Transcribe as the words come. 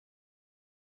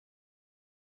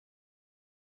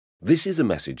This is a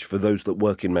message for those that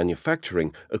work in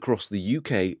manufacturing across the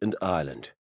UK and Ireland.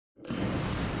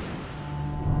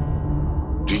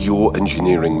 Do your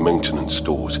engineering maintenance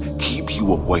stores keep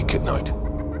you awake at night?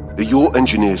 Are your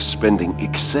engineers spending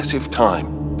excessive time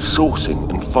sourcing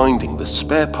and finding the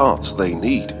spare parts they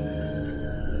need?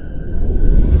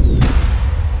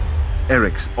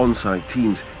 Eric's on-site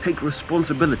teams take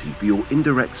responsibility for your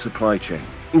indirect supply chain,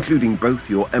 including both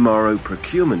your MRO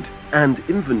procurement and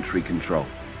inventory control.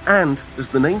 And, as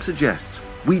the name suggests,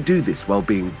 we do this while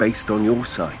being based on your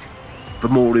site. For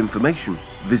more information,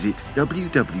 visit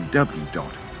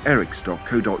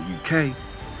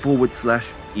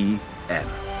www.erics.co.uk/EM.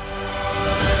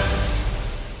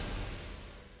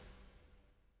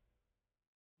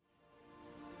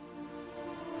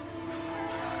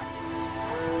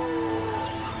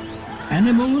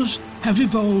 Animals have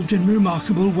evolved in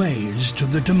remarkable ways to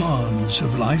the demands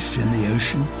of life in the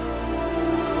ocean.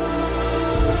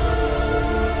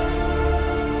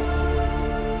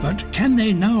 But can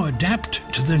they now adapt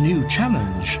to the new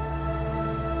challenge,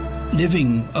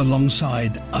 living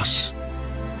alongside us?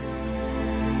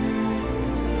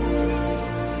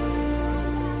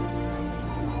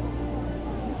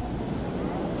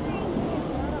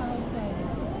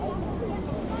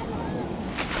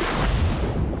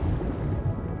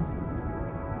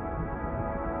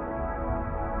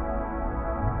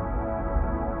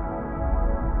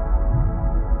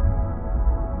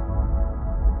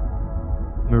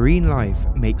 Marine life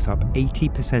makes up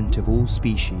 80% of all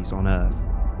species on Earth.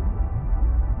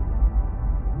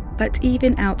 But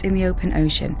even out in the open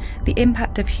ocean, the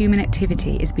impact of human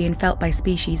activity is being felt by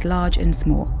species large and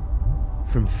small.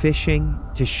 From fishing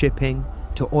to shipping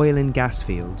to oil and gas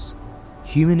fields,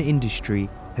 human industry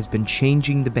has been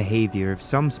changing the behaviour of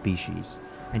some species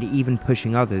and even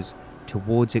pushing others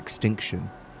towards extinction.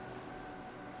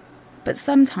 But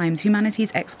sometimes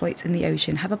humanity's exploits in the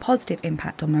ocean have a positive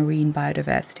impact on marine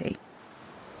biodiversity.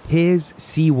 Piers,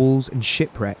 seawalls and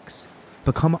shipwrecks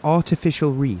become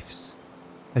artificial reefs,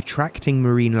 attracting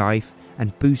marine life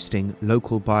and boosting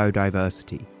local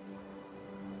biodiversity.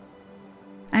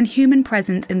 And human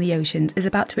presence in the oceans is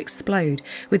about to explode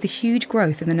with the huge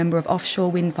growth in the number of offshore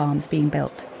wind farms being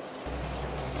built.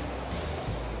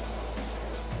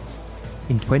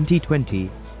 In 2020,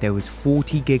 there was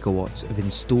 40 gigawatts of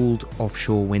installed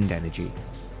offshore wind energy.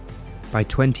 By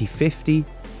 2050,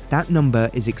 that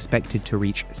number is expected to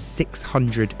reach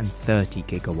 630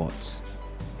 gigawatts.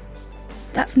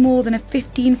 That's more than a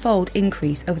 15-fold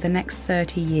increase over the next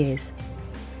 30 years.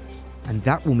 And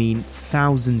that will mean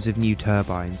thousands of new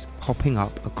turbines popping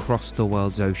up across the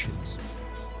world's oceans.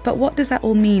 But what does that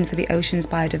all mean for the ocean's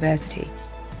biodiversity?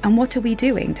 And what are we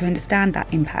doing to understand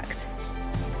that impact?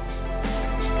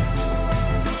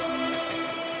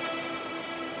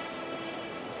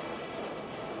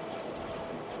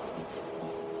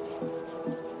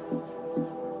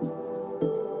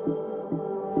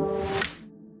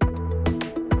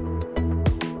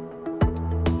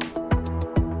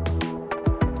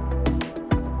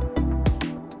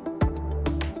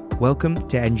 Welcome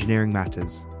to Engineering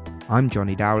Matters. I'm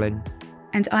Johnny Dowling.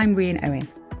 And I'm Rian Owen.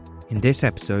 In this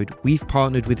episode, we've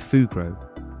partnered with Fugro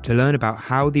to learn about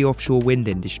how the offshore wind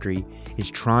industry is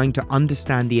trying to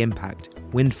understand the impact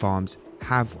wind farms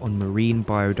have on marine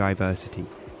biodiversity.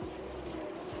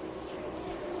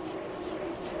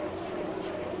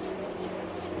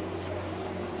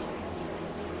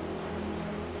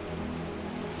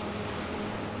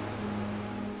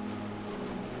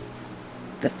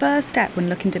 The first step when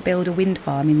looking to build a wind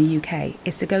farm in the UK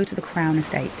is to go to the Crown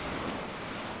Estate.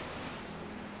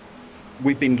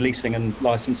 We've been leasing and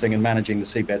licensing and managing the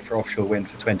seabed for offshore wind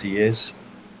for 20 years.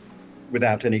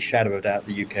 Without any shadow of doubt,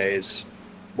 the UK is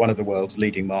one of the world's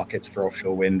leading markets for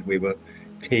offshore wind. We were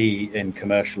key in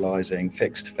commercialising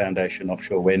fixed foundation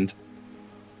offshore wind.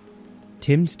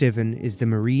 Tim Stiven is the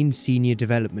Marine Senior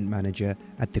Development Manager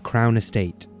at the Crown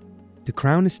Estate. The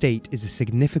Crown Estate is a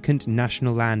significant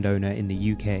national landowner in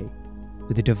the UK,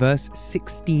 with a diverse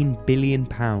 £16 billion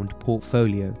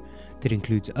portfolio that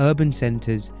includes urban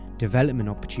centres, development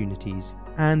opportunities,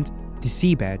 and the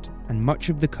seabed and much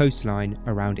of the coastline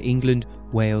around England,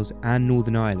 Wales and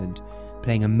Northern Ireland,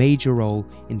 playing a major role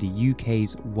in the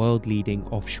UK's world-leading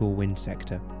offshore wind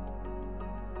sector.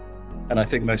 And I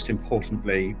think most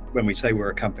importantly, when we say we're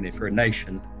a company for a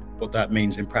nation, what that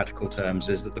means in practical terms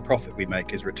is that the profit we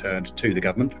make is returned to the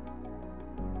government.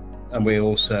 And we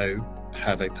also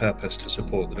have a purpose to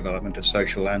support the development of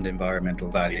social and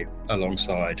environmental value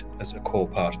alongside as a core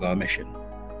part of our mission.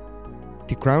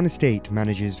 The Crown Estate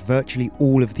manages virtually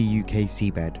all of the UK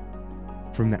seabed,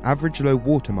 from the average low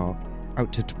water mark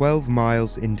out to 12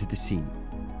 miles into the sea.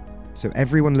 So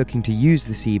everyone looking to use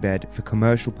the seabed for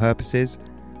commercial purposes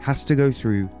has to go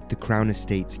through the Crown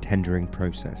Estate's tendering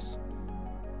process.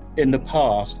 In the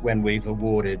past, when we've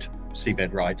awarded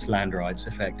seabed rights, land rights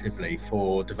effectively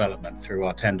for development through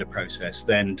our tender process,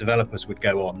 then developers would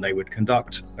go on, they would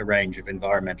conduct a range of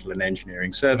environmental and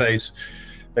engineering surveys,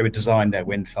 they would design their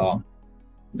wind farm,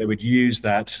 they would use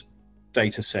that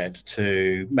data set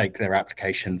to make their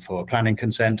application for planning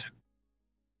consent.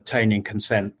 Obtaining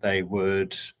consent, they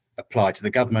would apply to the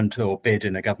government or bid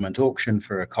in a government auction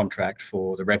for a contract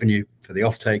for the revenue, for the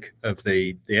offtake of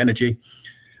the energy.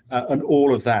 And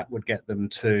all of that would get them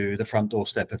to the front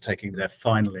doorstep of taking their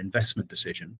final investment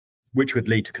decision, which would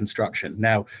lead to construction.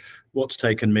 Now, what's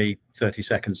taken me 30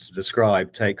 seconds to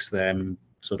describe takes them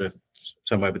sort of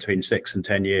somewhere between 6 and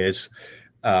 10 years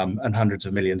and hundreds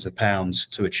of millions of pounds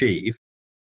to achieve.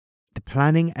 The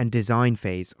planning and design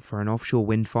phase for an offshore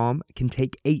wind farm can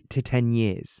take 8 to 10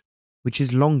 years, which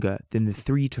is longer than the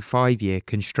 3 to 5 year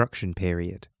construction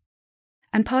period.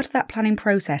 And part of that planning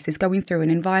process is going through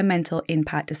an environmental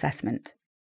impact assessment.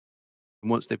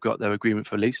 Once they've got their agreement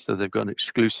for lease, so they've got an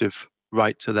exclusive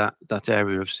right to that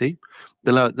area of sea,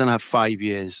 they'll have 5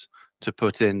 years to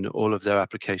put in all of their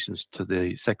applications to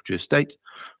the Secretary of State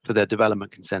for their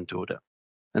development consent order.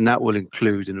 And that will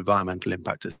include an environmental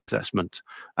impact assessment.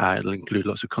 It'll include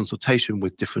lots of consultation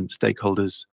with different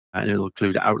stakeholders, and it'll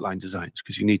include outline designs,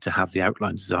 because you need to have the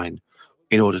outline design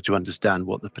in order to understand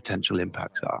what the potential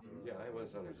impacts are.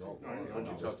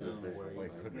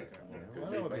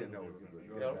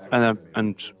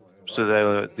 So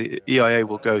the EIA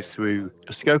will go through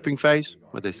a scoping phase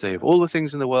where they say, of all the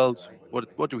things in the world,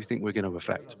 what do we think we're going to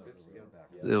affect?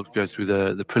 They'll go through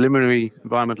the preliminary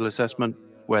environmental assessment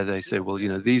where they say, well,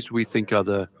 these we think are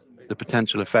the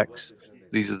potential effects.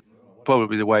 These are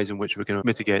probably the ways in which we're going to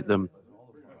mitigate them.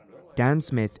 Dan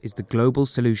Smith is the global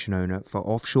solution owner for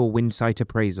offshore wind site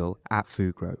appraisal at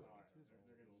Fugro.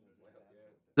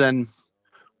 Then,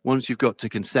 once you've got to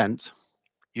consent,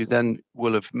 you then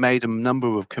will have made a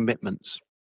number of commitments.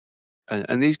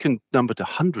 And these can number to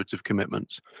hundreds of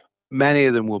commitments. Many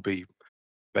of them will be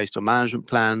based on management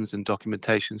plans and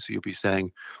documentation. So you'll be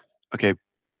saying, okay,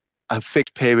 a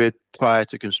fixed period prior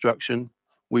to construction,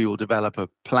 we will develop a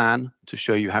plan to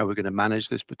show you how we're going to manage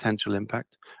this potential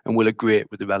impact, and we'll agree it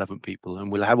with the relevant people, and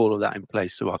we'll have all of that in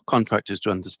place so our contractors to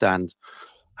understand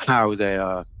how they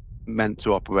are meant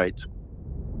to operate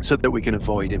so that we can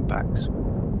avoid impacts.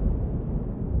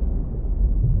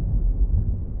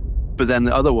 But then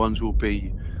the other ones will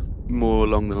be more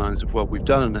along the lines of, well, we've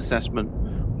done an assessment,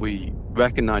 we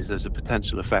recognize there's a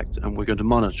potential effect, and we're going to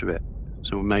monitor it.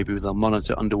 So maybe they'll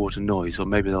monitor underwater noise, or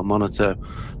maybe they'll monitor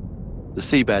the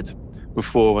seabed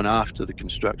before and after the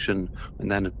construction,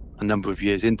 and then a number of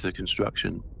years into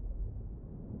construction.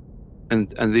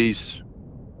 And these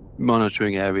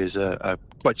monitoring areas are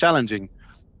quite challenging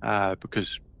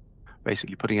because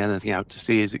basically putting anything out to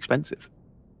sea is expensive.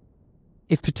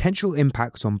 If potential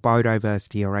impacts on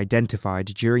biodiversity are identified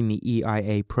during the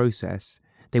EIA process,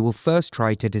 they will first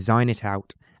try to design it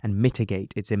out and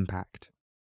mitigate its impact.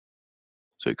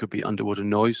 So it could be underwater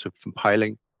noise, so from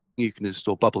piling. You can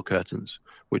install bubble curtains,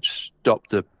 which stop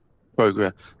the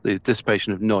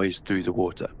dissipation of noise through the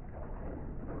water.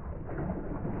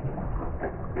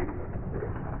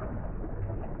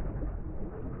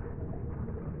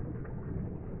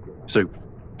 So,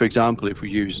 for example, if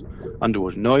we use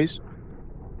underwater noise,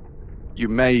 you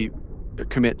may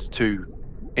commit to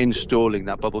installing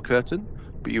that bubble curtain,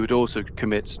 but you would also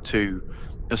commit to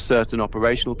a certain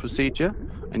operational procedure,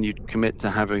 and you'd commit to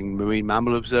having marine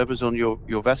mammal observers on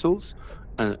your vessels,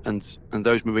 and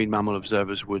those marine mammal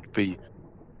observers would be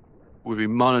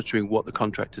monitoring what the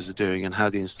contractors are doing and how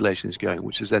the installation is going,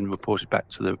 which is then reported back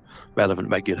to the relevant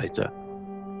regulator.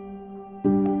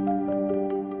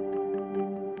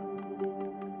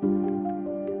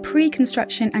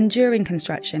 Pre-construction and during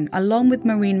construction, along with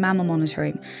marine mammal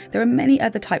monitoring, there are many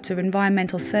other types of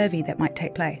environmental survey that might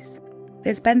take place.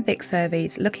 There's benthic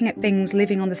surveys looking at things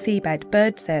living on the seabed,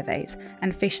 bird surveys,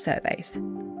 and fish surveys.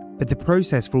 But the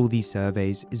process for all these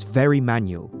surveys is very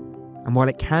manual, and while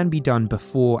it can be done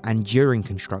before and during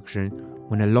construction,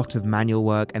 when a lot of manual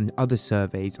work and other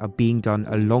surveys are being done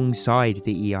alongside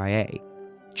the EIA,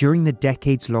 during the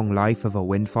decades-long life of a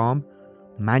wind farm,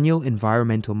 manual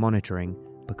environmental monitoring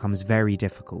becomes very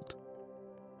difficult.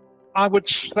 I would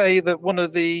say that one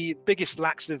of the biggest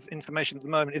lacks of information at the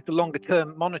moment is the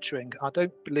longer-term monitoring. I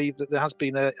don't believe that there has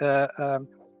been a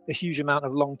huge amount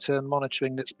of long-term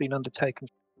monitoring that's been undertaken.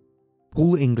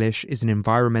 Paul English is an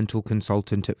environmental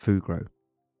consultant at Fugro.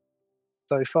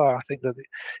 So far, I think that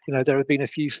there have been a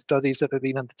few studies that have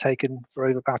been undertaken for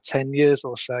over about 10 years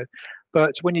or so,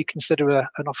 But when you consider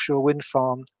an offshore wind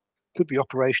farm could be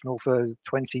operational for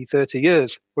 20, 30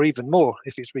 years, or even more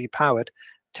if it's repowered,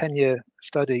 10-year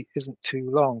study isn't too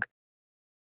long.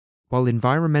 While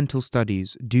environmental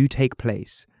studies do take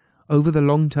place, over the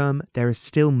long term, there are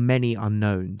still many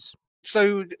unknowns.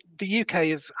 So the UK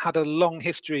has had a long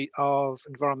history of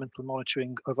environmental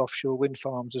monitoring of offshore wind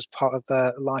farms as part of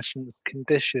their licence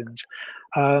conditions.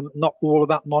 Not all of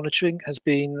that monitoring has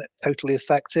been totally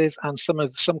effective, and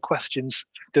some questions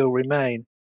still remain.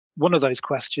 One of those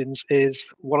questions is,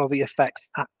 what are the effects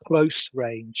at close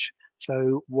range?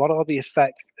 So what are the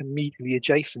effects immediately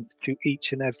adjacent to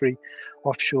each and every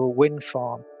offshore wind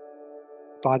farm?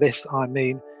 By this, I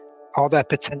mean, are there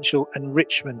potential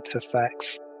enrichment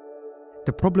effects?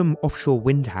 The problem offshore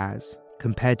wind has,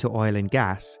 compared to oil and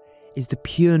gas, is the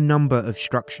pure number of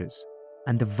structures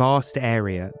and the vast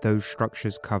area those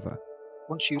structures cover.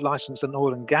 Once you license an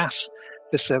oil and gas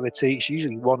facility, it's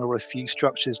usually one or a few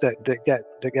structures that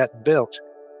get built.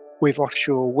 With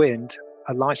offshore wind,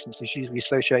 a license is usually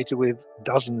associated with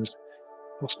dozens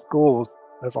or scores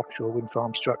of offshore wind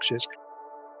farm structures.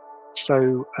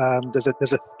 So there's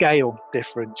a scale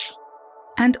difference.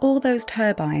 And all those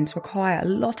turbines require a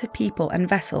lot of people and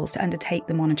vessels to undertake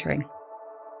the monitoring.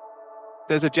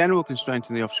 There's a general constraint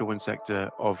in the offshore wind sector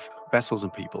of vessels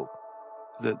and people.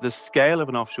 The scale of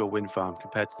an offshore wind farm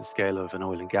compared to the scale of an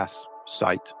oil and gas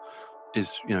site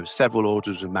is, several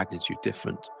orders of magnitude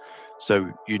different.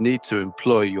 So you need to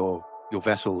employ your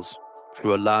vessels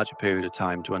through a larger period of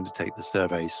time to undertake the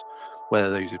surveys,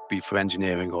 whether those be for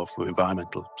engineering or for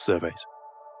environmental surveys.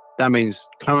 That means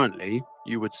currently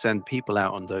you would send people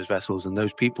out on those vessels, and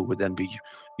those people would then be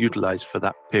utilized for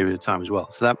that period of time as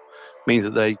well. So that means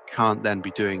that they can't then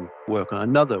be doing work on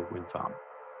another wind farm.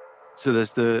 So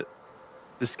there's the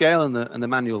scale and the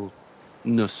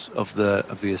manualness of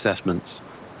the assessments.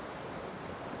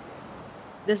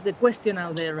 There's the question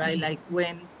out there, right? Like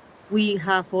when we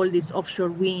have all these offshore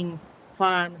wind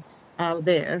farms out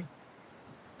there,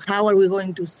 how are we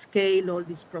going to scale all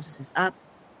these processes up?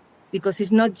 Because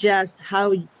it's not just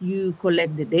how you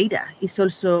collect the data, it's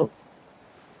also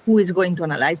who is going to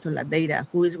analyze all that data,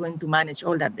 who is going to manage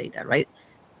all that data, right?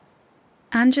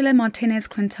 Angela Martinez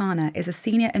Quintana is a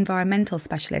senior environmental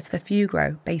specialist for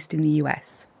Fugro based in the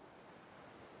US.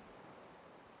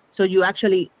 So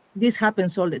this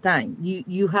happens all the time.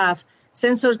 You have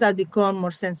sensors that become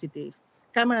more sensitive,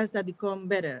 cameras that become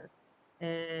better,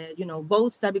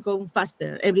 boats that become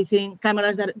faster, everything,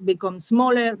 cameras that become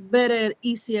smaller, better,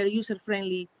 easier,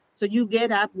 user-friendly. So you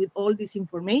get up with all this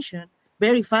information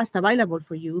very fast available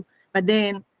for you, but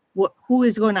then who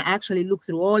is going to actually look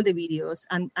through all the videos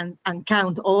and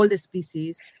count all the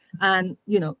species? And,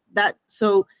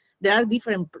 so there are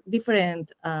different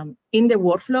in the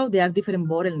workflow, there are different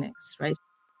bottlenecks, right?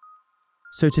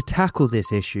 So to tackle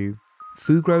this issue,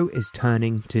 Fugro is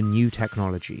turning to new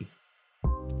technology.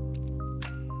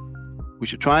 We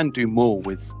should try and do more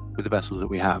with the vessels that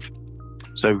we have.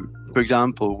 So, for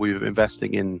example, we're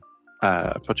investing in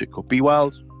a project called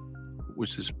BWild,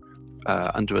 which is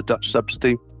under a Dutch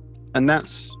subsidy, and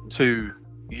that's to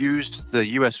use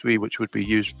the USV, which would be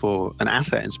used for an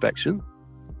asset inspection.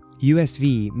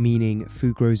 USV meaning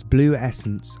Fugro's Blue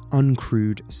Essence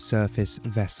uncrewed surface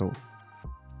vessel.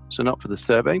 So not for the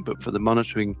survey, but for the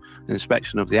monitoring and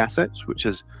inspection of the assets, which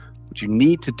you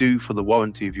need to do for the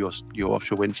warranty of your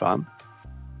offshore wind farm.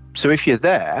 So if you're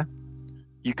there,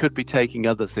 you could be taking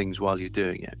other things while you're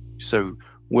doing it. So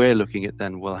we're looking at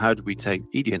then, well, how do we take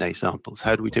eDNA samples?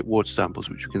 How do we take water samples,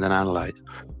 which we can then analyze?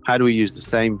 How do we use the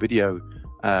same video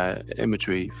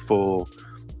imagery for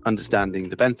understanding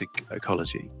the benthic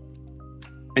ecology?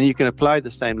 And you can apply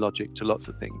the same logic to lots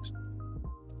of things.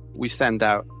 We send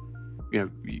out,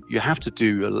 you have to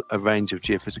do a range of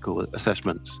geophysical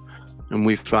assessments. And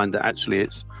we find that actually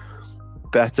it's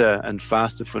better and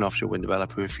faster for an offshore wind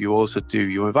developer if you also do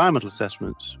your environmental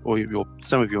assessments or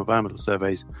some of your environmental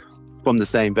surveys from the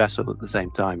same vessel at the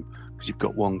same time, because you've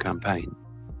got one campaign.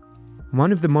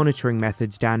 One of the monitoring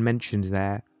methods Dan mentioned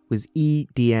there was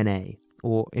eDNA,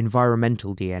 or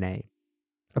environmental DNA,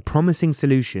 a promising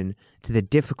solution to the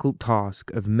difficult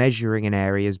task of measuring an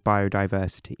area's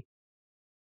biodiversity.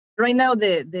 Right now,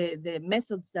 the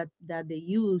methods that they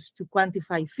use to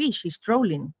quantify fish is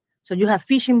trawling. So you have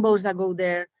fishing boats that go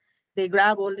there, they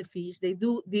grab all the fish, they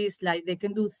do this, like they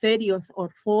can do 30 or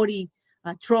 40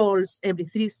 trawls every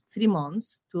three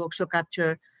months to also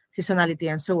capture seasonality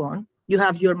and so on. You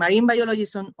have your marine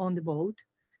biologists on the boat.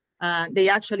 They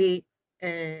actually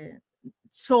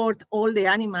sort all the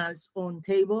animals on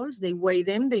tables, they weigh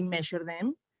them, they measure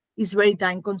them. It's very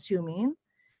time consuming.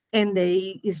 And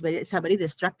it's a very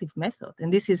destructive method.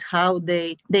 And this is how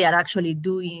they are actually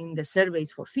doing the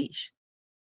surveys for fish.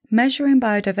 Measuring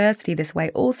biodiversity this way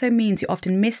also means you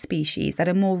often miss species that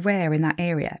are more rare in that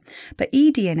area. But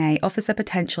eDNA offers the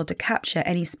potential to capture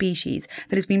any species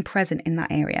that has been present in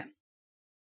that area.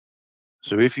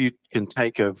 So if you can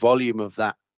take a volume of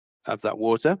that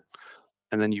water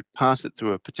and then you pass it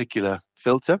through a particular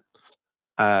filter,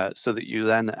 so that you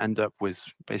then end up with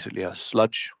basically a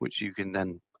sludge, which you can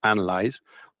then analyze,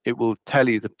 it will tell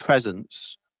you the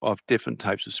presence of different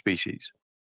types of species.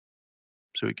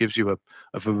 So it gives you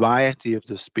a variety of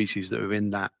the species that are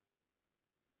in that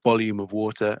volume of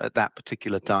water at that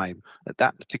particular time, at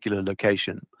that particular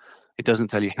location. It doesn't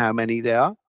tell you how many there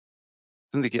are. I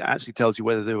don't think it actually tells you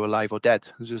whether they were alive or dead.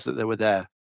 It's just that they were there.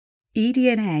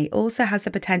 eDNA also has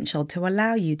the potential to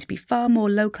allow you to be far more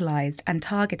localized and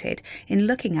targeted in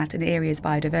looking at an area's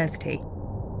biodiversity.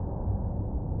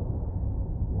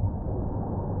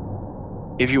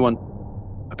 If you want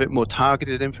a bit more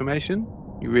targeted information,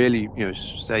 you really,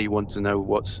 say you want to know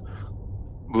what's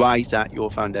right at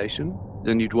your foundation,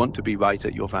 then you'd want to be right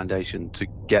at your foundation to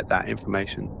get that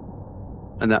information.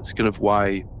 And that's kind of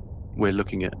why we're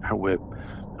looking at how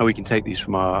we can take these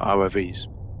from our ROVs,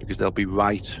 because they'll be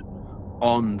right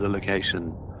on the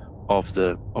location of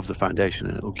the foundation,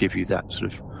 and it'll give you that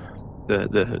sort of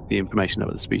the information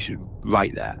about the species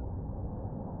right there.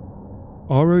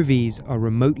 ROVs are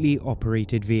remotely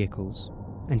operated vehicles,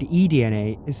 and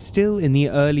eDNA is still in the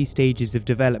early stages of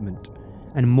development,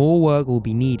 and more work will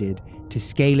be needed to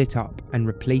scale it up and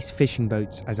replace fishing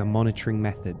boats as a monitoring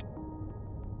method.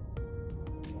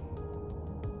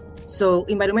 So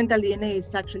environmental DNA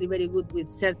is actually very good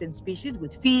with certain species,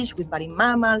 with fish, with marine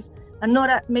mammals, and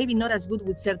maybe not as good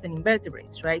with certain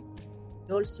invertebrates, right?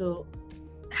 We also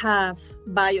have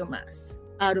biomass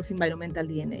out of environmental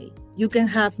DNA. You can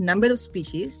have number of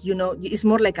species, it's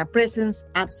more like a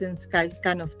presence-absence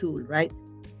kind of tool, right?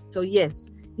 So yes,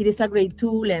 it is a great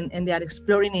tool, and they are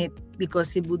exploring it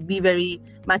because it would be very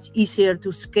much easier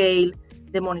to scale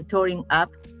the monitoring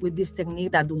up with this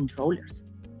technique than doing trawlers.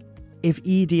 If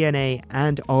eDNA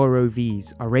and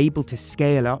ROVs are able to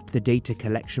scale up the data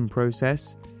collection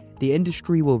process, the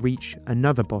industry will reach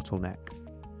another bottleneck: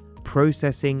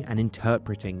 processing and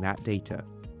interpreting that data.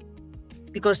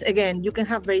 Because again, you can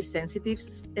have very sensitive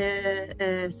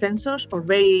sensors or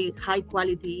very high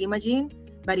quality imaging,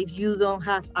 but if you don't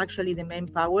have actually the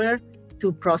manpower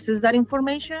to process that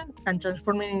information and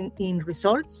transform it in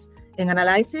results and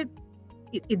analyze it,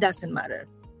 it doesn't matter.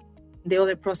 The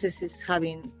other process is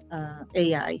having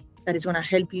AI that is going to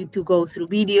help you to go through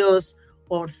videos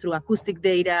or through acoustic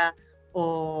data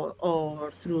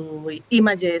or through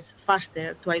images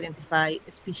faster to identify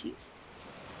species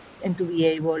and to be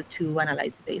able to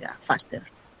analyze the data faster.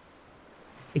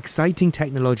 Exciting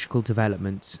technological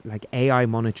developments like AI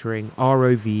monitoring,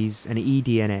 ROVs, and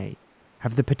eDNA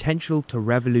have the potential to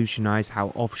revolutionize how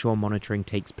offshore monitoring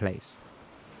takes place.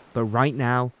 But right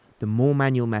now, the more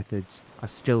manual methods are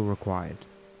still required.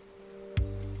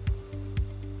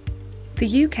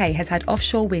 The UK has had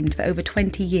offshore wind for over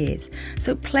 20 years,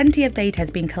 so plenty of data has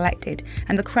been collected,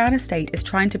 and the Crown Estate is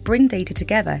trying to bring data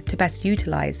together to best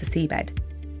utilise the seabed.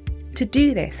 To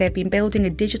do this, they have been building a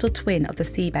digital twin of the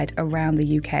seabed around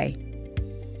the UK.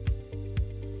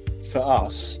 For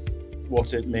us,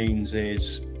 what it means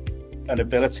is an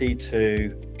ability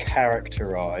to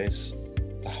characterise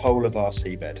the whole of our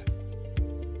seabed.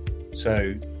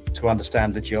 So to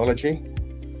understand the geology,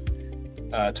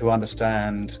 to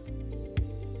understand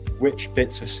which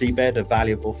bits of seabed are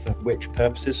valuable for which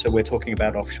purposes. So we're talking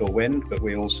about offshore wind, but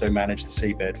we also manage the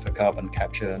seabed for carbon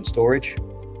capture and storage,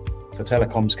 for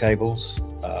telecoms cables,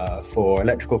 for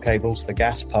electrical cables, for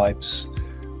gas pipes,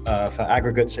 for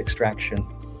aggregates extraction.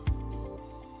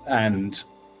 And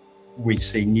we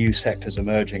see new sectors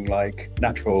emerging like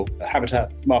natural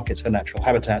habitat, markets for natural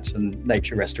habitats and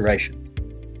nature restoration.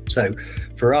 So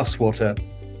for us, what a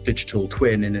digital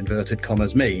twin in inverted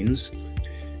commas means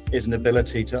is an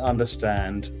ability to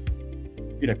understand,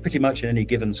 pretty much in any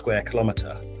given square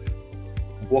kilometre,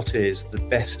 what is the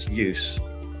best use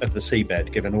of the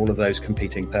seabed given all of those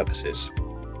competing purposes.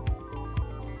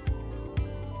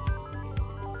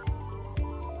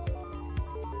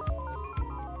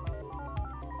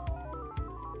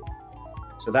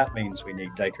 So that means we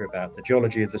need data about the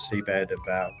geology of the seabed,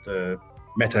 about the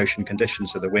metocean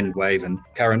conditions of the wind wave and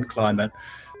current climate.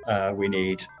 We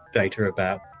need data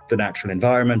about the natural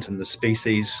environment and the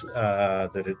species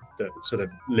that sort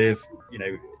of live,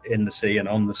 in the sea and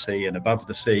on the sea and above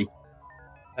the sea.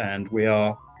 And we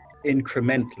are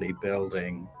incrementally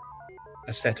building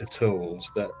a set of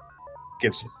tools that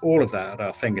gives all of that at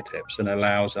our fingertips and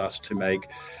allows us to make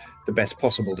the best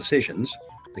possible decisions.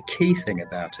 The key thing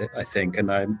about it, I think, and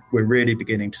we're really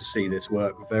beginning to see this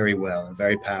work very well and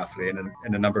very powerfully in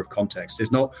a number of contexts,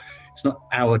 it's not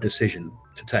our decision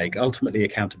to take. Ultimately,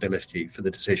 accountability for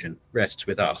the decision rests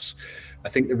with us. I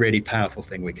think the really powerful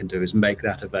thing we can do is make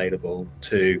that available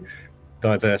to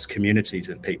diverse communities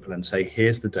of people and say,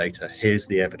 here's the data, here's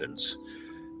the evidence.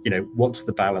 What's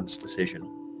the balanced decision?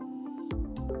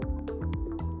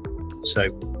 So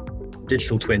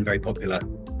digital twin, very popular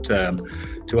term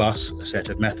to us, a set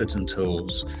of methods and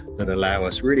tools that allow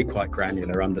us really quite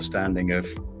granular understanding of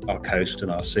our coast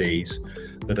and our seas,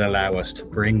 that allow us to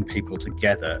bring people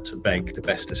together to make the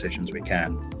best decisions we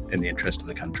can in the interest of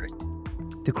the country.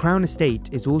 The Crown Estate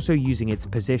is also using its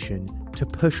position to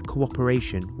push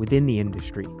cooperation within the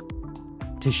industry,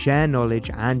 to share knowledge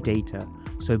and data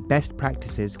so best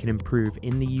practices can improve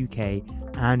in the UK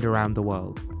and around the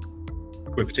world.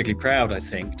 We're particularly proud, I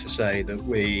think, to say that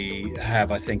we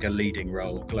have, a leading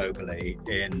role globally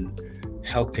in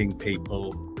helping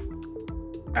people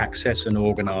access and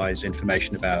organise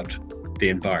information about the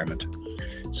environment.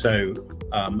 So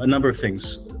a number of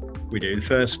things we do. The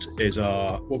first is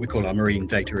what we call our marine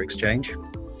data exchange.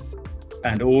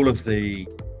 And all of the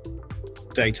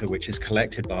data which is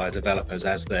collected by our developers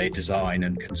as they design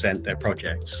and consent their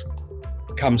projects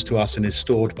comes to us and is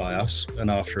stored by us,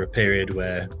 and after a period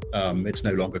where it's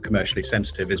no longer commercially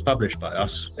sensitive, is published by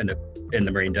us in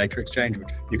the marine data exchange, which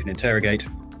you can interrogate.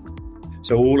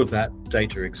 So all of that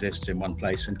data exists in one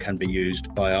place and can be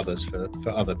used by others for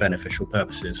other beneficial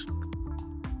purposes.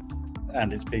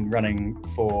 And it's been running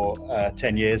for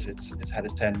 10 years. It's had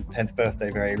its 10th birthday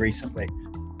very recently.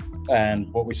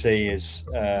 And what we see is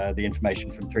the information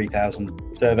from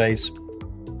 3,000 surveys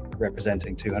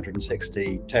representing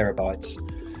 260 terabytes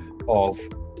of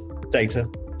data,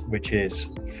 which is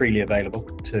freely available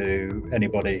to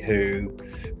anybody who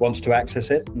wants to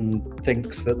access it and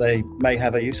thinks that they may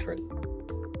have a use for it.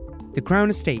 The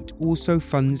Crown Estate also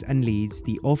funds and leads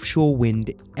the Offshore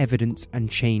Wind Evidence and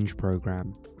Change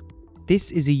programme.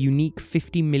 This is a unique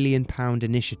 £50 million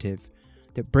initiative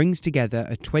that brings together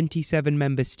a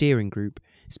 27-member steering group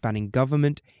spanning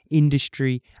government,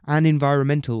 industry and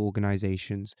environmental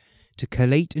organisations to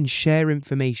collate and share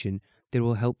information that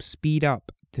will help speed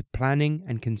up the planning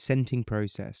and consenting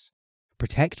process,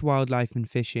 protect wildlife and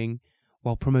fishing,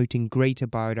 while promoting greater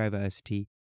biodiversity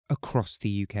across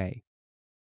the UK.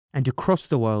 And across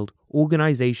the world,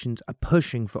 organisations are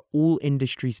pushing for all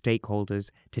industry stakeholders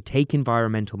to take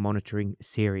environmental monitoring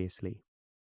seriously.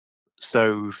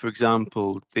 So, for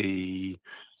example, the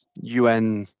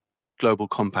UN Global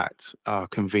Compact are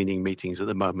convening meetings at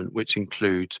the moment, which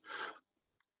include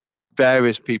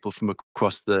various people from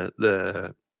across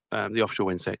the offshore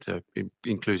wind sector,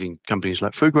 including companies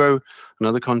like Fugro and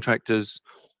other contractors,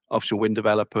 offshore wind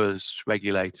developers,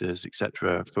 regulators,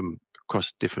 etc., from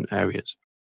across different areas.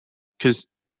 Because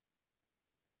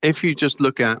if you just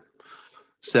look at,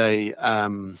 say,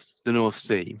 the North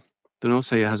Sea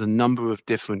has a number of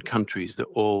different countries that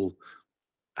all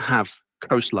have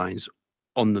coastlines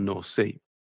on the North Sea.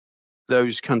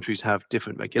 Those countries have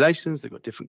different regulations, they've got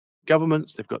different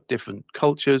governments, they've got different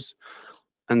cultures,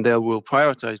 and they will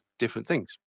prioritize different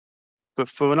things. But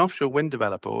for an offshore wind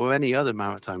developer or any other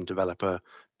maritime developer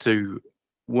to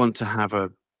want to have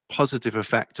a positive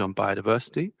effect on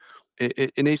biodiversity,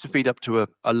 it needs to feed up to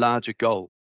a larger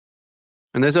goal.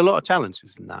 And there's a lot of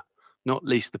challenges in that, not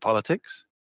least the politics.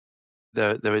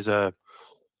 There is I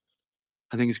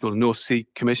think it's called the North Sea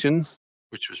Commission,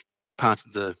 which was part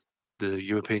of the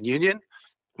European Union.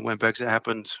 And when Brexit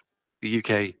happened, the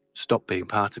UK stopped being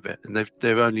part of it, and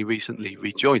they've only recently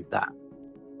rejoined that.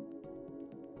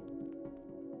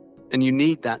 And you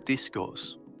need that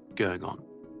discourse going on.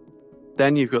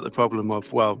 Then you've got the problem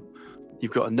of, well,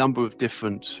 you've got a number of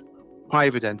different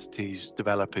private entities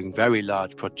developing very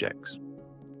large projects,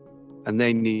 and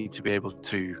they need to be able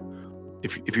to,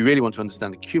 if you really want to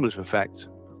understand the cumulative effect,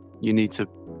 you need to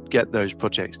get those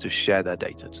projects to share their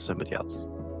data to somebody else.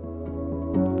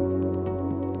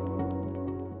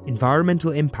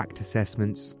 Environmental impact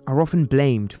assessments are often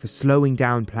blamed for slowing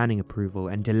down planning approval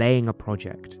and delaying a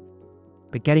project.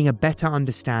 But getting a better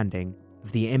understanding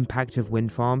of the impact of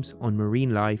wind farms on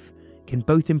marine life can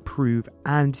both improve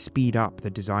and speed up the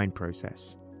design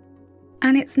process.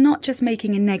 And it's not just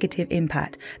making a negative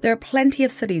impact. There are plenty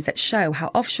of studies that show how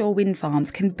offshore wind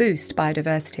farms can boost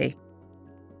biodiversity.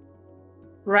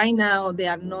 Right now, they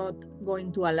are not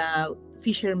going to allow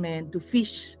fishermen to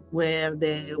fish where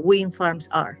the wind farms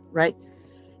are, right?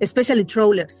 Especially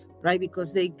trawlers, right?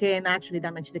 Because they can actually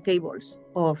damage the cables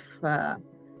of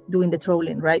doing the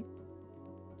trawling, right?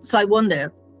 So I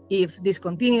wonder if this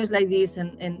continues like this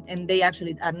and they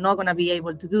actually are not going to be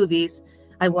able to do this.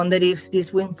 I wonder if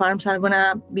these wind farms are going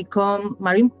to become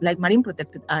marine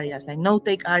protected areas, like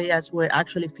no-take areas where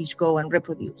actually fish go and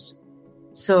reproduce.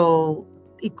 So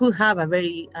it could have a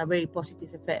very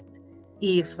positive effect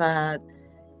if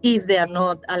they are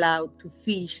not allowed to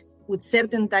fish with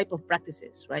certain type of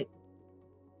practices, right?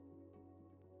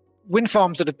 Wind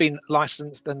farms that have been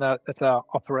licensed and that are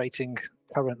operating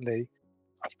currently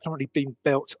have currently been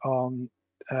built on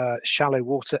shallow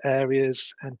water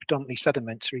areas and predominantly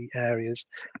sedimentary areas.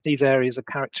 These areas are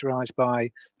characterized by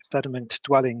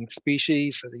sediment-dwelling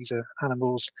species. So these are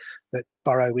animals that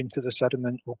burrow into the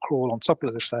sediment or crawl on top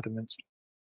of the sediment.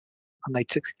 And they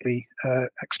typically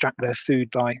extract their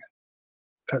food by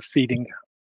feeding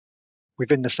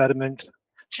within the sediment,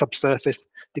 subsurface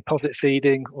deposit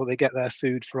feeding, or they get their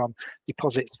food from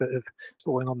deposits that have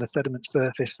fallen on the sediment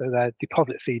surface, so they're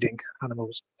deposit feeding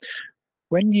animals.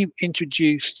 When you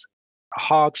introduce a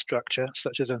hard structure,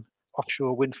 such as an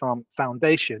offshore wind farm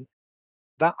foundation,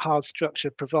 that hard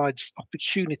structure provides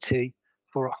opportunity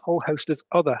for a whole host of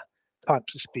other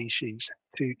types of species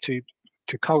to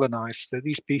colonize. So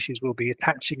these species will be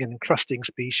attaching and encrusting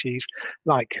species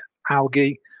like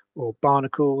algae or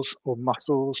barnacles or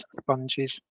mussels,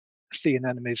 sponges, sea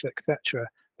anemones, etc.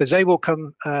 But they will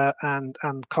come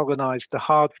and colonize the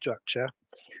hard structure.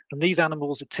 And these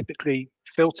animals are typically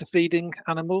filter feeding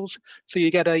animals. So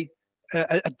you get a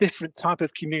different type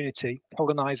of community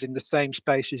colonizing the same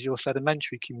space as your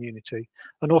sedimentary community.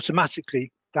 And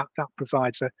automatically that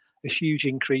provides a huge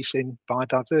increase in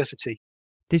biodiversity.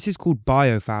 This is called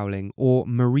biofouling or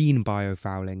marine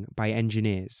biofouling by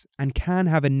engineers and can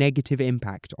have a negative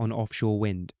impact on offshore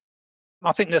wind.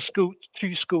 I think there's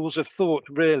two schools of thought,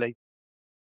 really,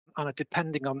 and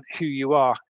depending on who you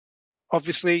are.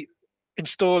 Obviously,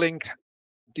 installing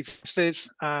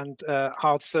defences and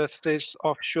hard surfaces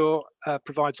offshore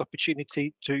provides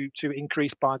opportunity to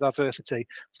increase biodiversity.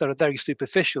 So at a very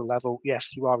superficial level,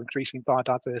 yes, you are increasing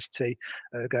biodiversity,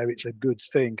 ergo it's a good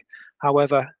thing.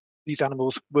 However, these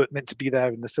animals weren't meant to be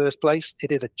there in the first place.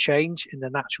 It is a change in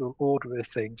the natural order of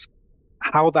things.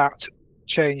 How that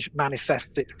change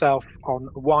manifests itself on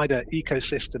a wider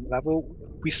ecosystem level,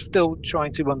 we're still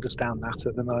trying to understand that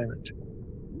at the moment.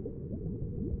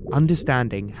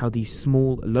 Understanding how these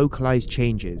small, localized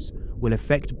changes will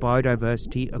affect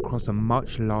biodiversity across a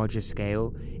much larger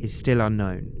scale is still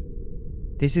unknown.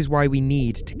 This is why we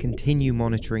need to continue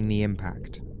monitoring the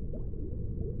impact.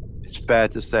 It's fair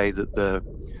to say that the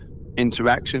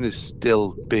interaction is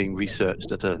still being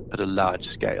researched at a large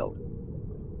scale,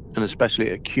 and especially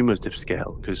at a cumulative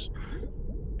scale, because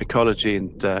ecology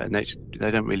and nature, they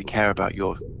don't really care about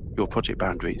your project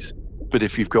boundaries. But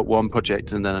if you've got one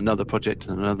project and then another project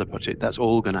and another project, that's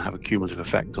all going to have a cumulative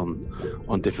effect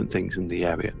on different things in the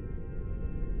area.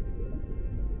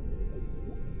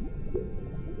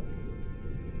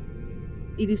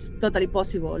 It is totally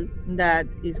possible that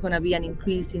it's going to be an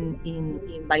increase in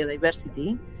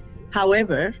biodiversity.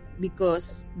 However,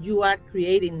 because you are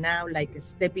creating now like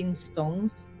stepping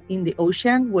stones in the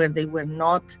ocean where they were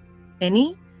not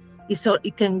any, so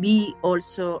it can be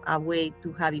also a way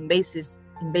to have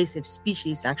invasive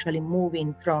species actually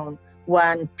moving from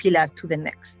one pillar to the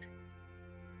next.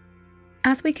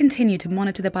 As we continue to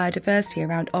monitor the biodiversity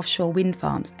around offshore wind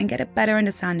farms and get a better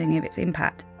understanding of its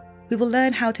impact, we will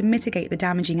learn how to mitigate the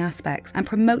damaging aspects and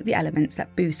promote the elements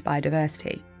that boost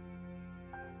biodiversity.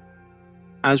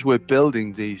 As we're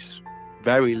building these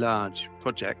very large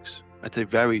projects at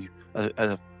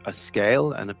a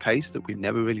scale and a pace that we've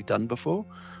never really done before,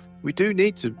 we do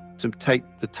need to take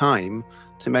the time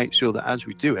to make sure that as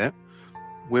we do it,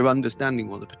 we're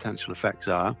understanding what the potential effects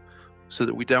are so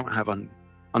that we don't have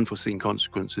unforeseen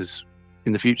consequences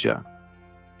in the future.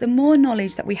 The more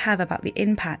knowledge that we have about the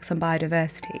impacts on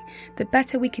biodiversity, the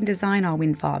better we can design our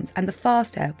wind farms and the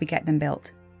faster we get them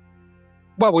built.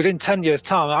 Well, within 10 years'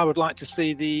 time, I would like to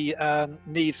see the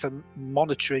need for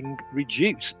monitoring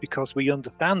reduced because we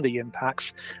understand the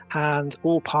impacts and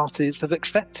all parties have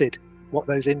accepted what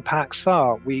those impacts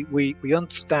are. We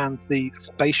understand the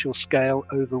spatial scale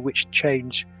over which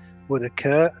change would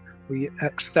occur. We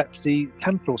accept the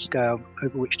temporal scale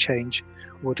over which change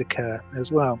would occur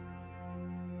as well.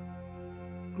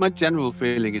 My general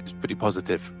feeling is pretty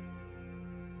positive.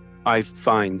 I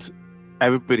find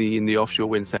everybody in the offshore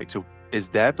wind sector is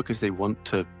there because they want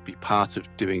to be part of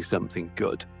doing something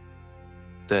good.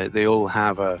 They all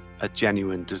have a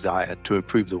genuine desire to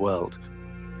improve the world.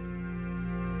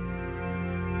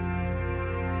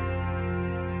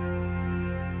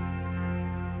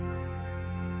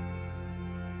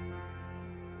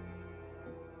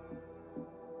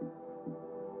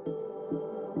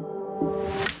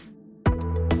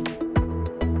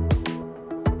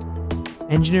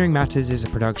 Engineering Matters is a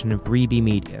production of Reby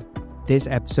Media. This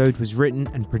episode was written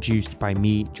and produced by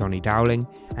me, Johnny Dowling,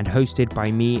 and hosted by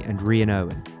me and Rhian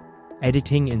Owen.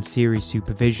 Editing and series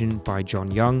supervision by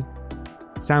John Young.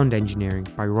 Sound engineering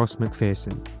by Ross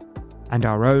McPherson. And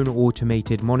our own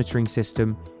automated monitoring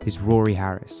system is Rory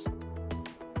Harris.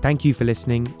 Thank you for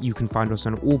listening. You can find us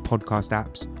on all podcast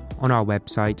apps, on our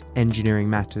website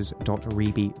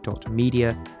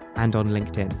engineeringmatters.reby.media, and on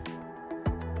LinkedIn.